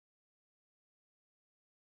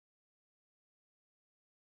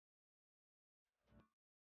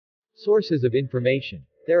Sources of information.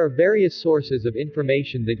 There are various sources of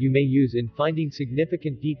information that you may use in finding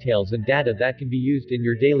significant details and data that can be used in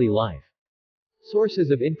your daily life. Sources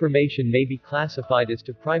of information may be classified as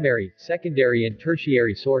to primary, secondary, and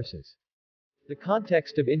tertiary sources. The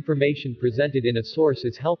context of information presented in a source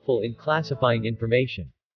is helpful in classifying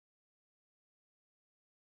information.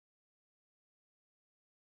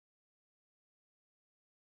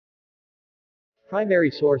 Primary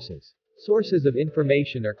sources. Sources of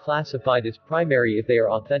information are classified as primary if they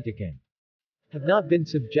are authentic and have not been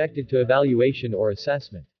subjected to evaluation or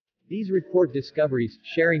assessment. These report discoveries,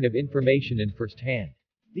 sharing of information in first hand.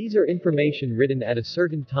 These are information written at a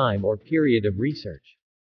certain time or period of research.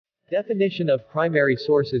 Definition of primary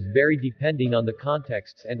sources vary depending on the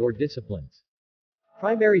contexts and/or disciplines.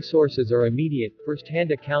 Primary sources are immediate,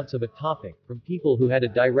 first-hand accounts of a topic from people who had a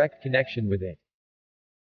direct connection with it.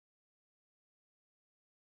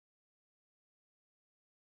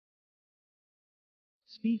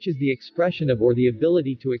 Speech is the expression of or the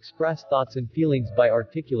ability to express thoughts and feelings by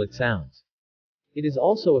articulate sounds. It is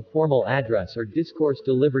also a formal address or discourse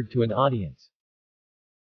delivered to an audience.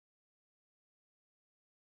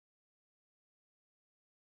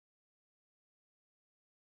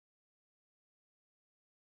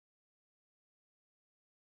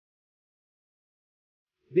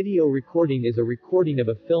 Video recording is a recording of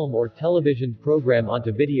a film or television program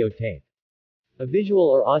onto videotape. A visual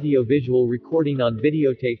or audio-visual recording on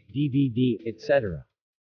videotape, DVD, etc.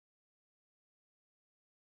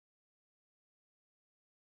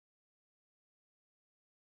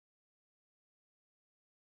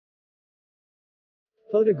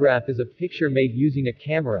 Photograph is a picture made using a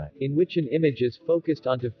camera, in which an image is focused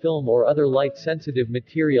onto film or other light-sensitive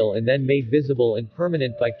material and then made visible and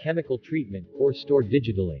permanent by chemical treatment, or stored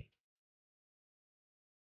digitally.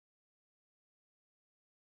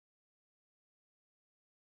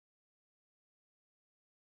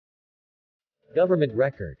 Government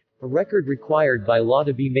record. A record required by law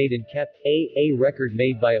to be made and kept. A record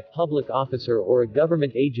made by a public officer or a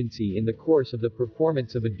government agency in the course of the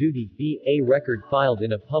performance of a duty. B. A record filed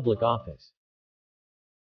in a public office.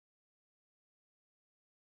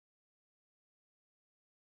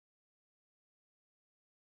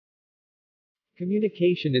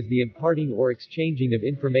 Communication is the imparting or exchanging of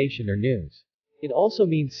information or news. It also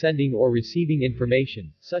means sending or receiving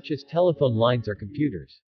information, such as telephone lines or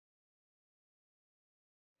computers.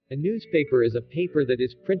 A newspaper is a paper that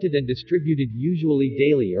is printed and distributed usually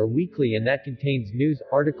daily or weekly and that contains news,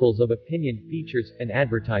 articles of opinion, features, and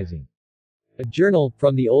advertising. A journal,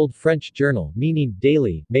 from the Old French journal, meaning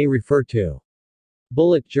daily, may refer to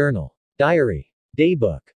bullet journal, diary,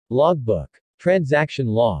 daybook, logbook, transaction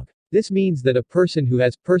log. This means that a person who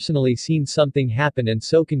has personally seen something happen and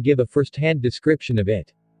so can give a first-hand description of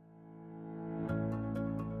it.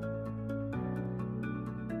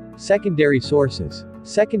 Secondary sources.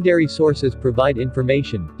 Secondary sources provide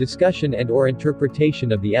information, discussion and/or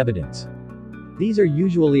interpretation of the evidence. These are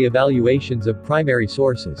usually evaluations of primary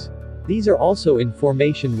sources. These are also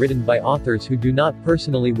information written by authors who do not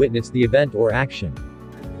personally witness the event or action.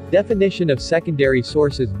 Definition of secondary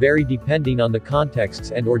sources vary depending on the contexts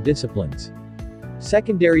and/or disciplines.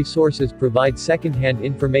 Secondary sources provide second-hand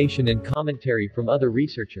information and commentary from other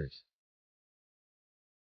researchers.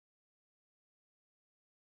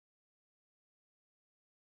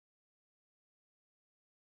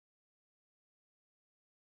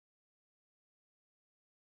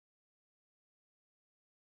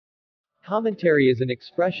 Commentary is an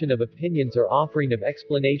expression of opinions or offering of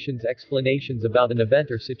explanations about an event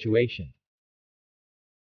or situation.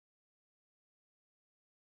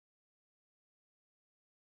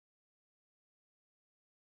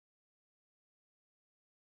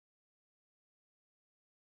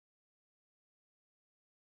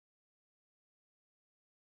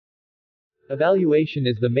 Evaluation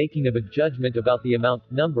is the making of a judgment about the amount,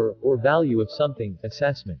 number, or value of something.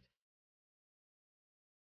 Assessment.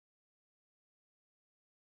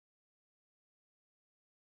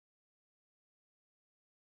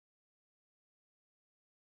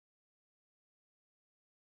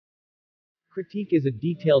 Critique is a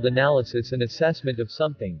detailed analysis and assessment of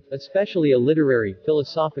something, especially a literary,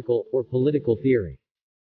 philosophical, or political theory.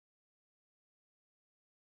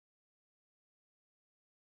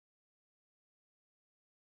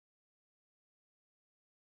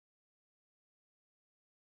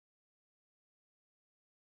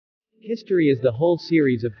 History is the whole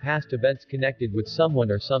series of past events connected with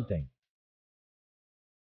someone or something.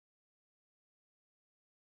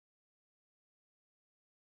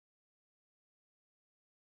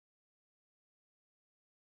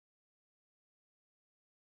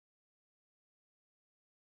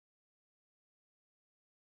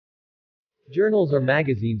 Journals or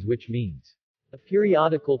magazines, which means a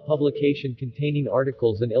periodical publication containing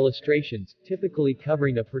articles and illustrations, typically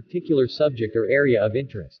covering a particular subject or area of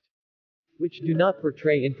interest, which do not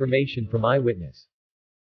portray information from eyewitness.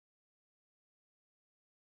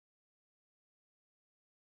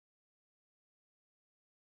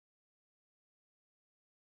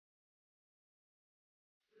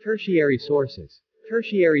 Tertiary sources.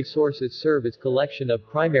 Tertiary sources serve as collection of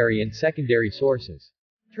primary and secondary sources.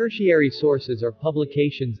 Tertiary sources are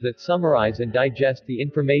publications that summarize and digest the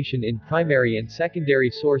information in primary and secondary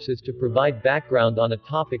sources to provide background on a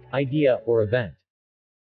topic, idea, or event.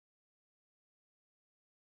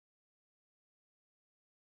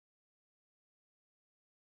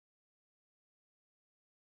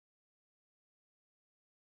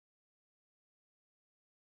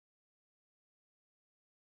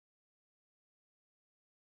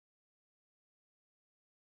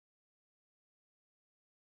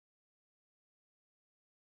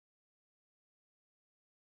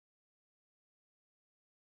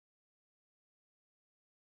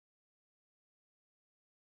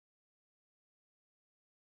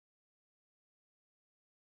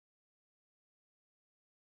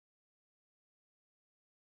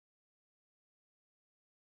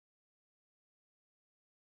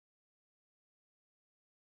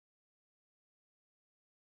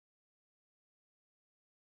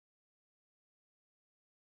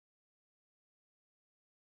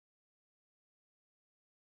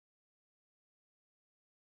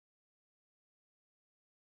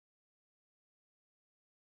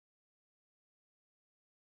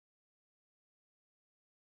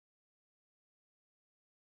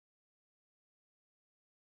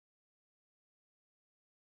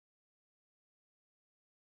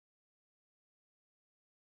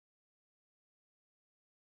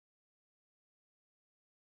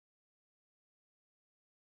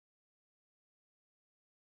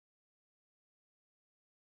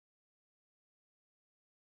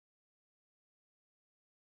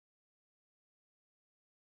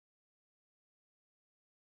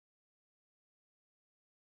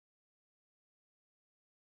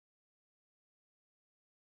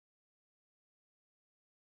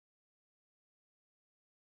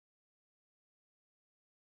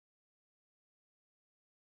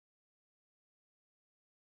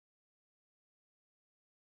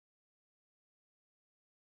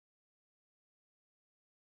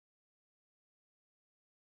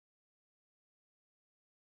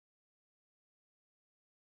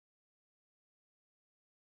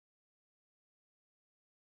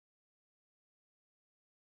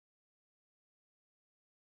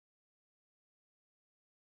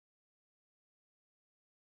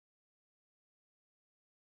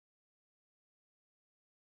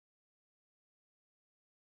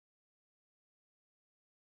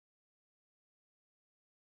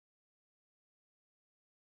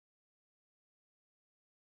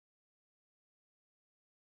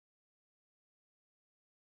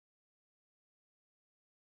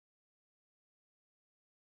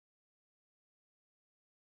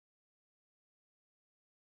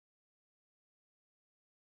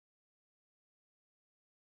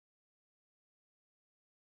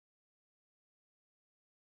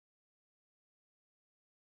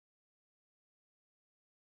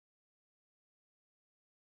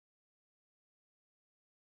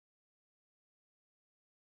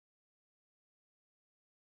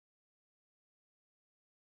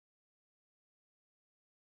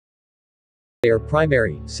 They are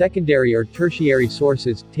primary, secondary or tertiary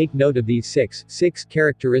sources. Take note of these six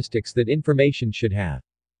characteristics that information should have.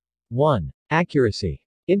 1. Accuracy.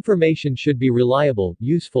 Information should be reliable,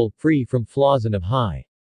 useful, free from flaws and of high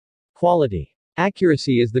quality.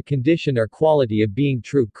 Accuracy is the condition or quality of being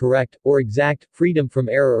true, correct, or exact, freedom from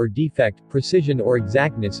error or defect, precision or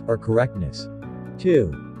exactness, or correctness.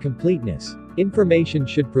 2. Completeness. Information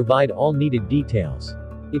should provide all needed details.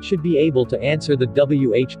 It should be able to answer the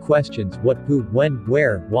questions: what, who, when,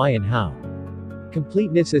 where, why and how.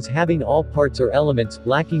 Completeness is having all parts or elements,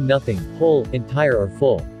 lacking nothing, whole, entire or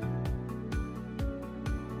full.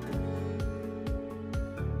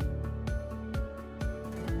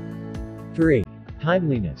 3.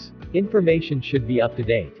 Timeliness. Information should be up to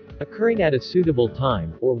date, occurring at a suitable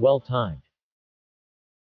time, or well timed.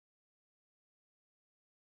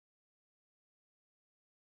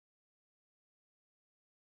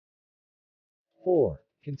 4.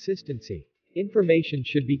 Consistency. Information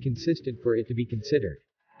should be consistent for it to be considered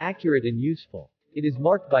accurate and useful. It is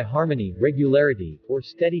marked by harmony, regularity, or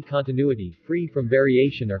steady continuity, free from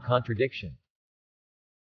variation or contradiction.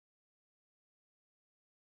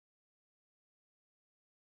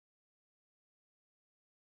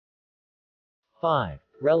 5.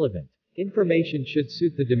 Relevant. Information should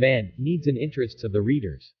suit the demand, needs and interests of the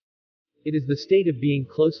readers. It is the state of being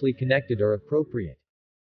closely connected or appropriate.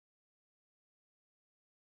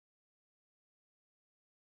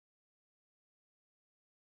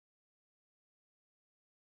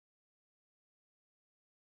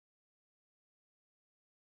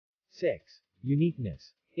 6.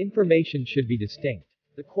 Uniqueness. Information should be distinct.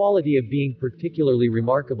 The quality of being particularly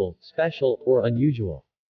remarkable, special, or unusual.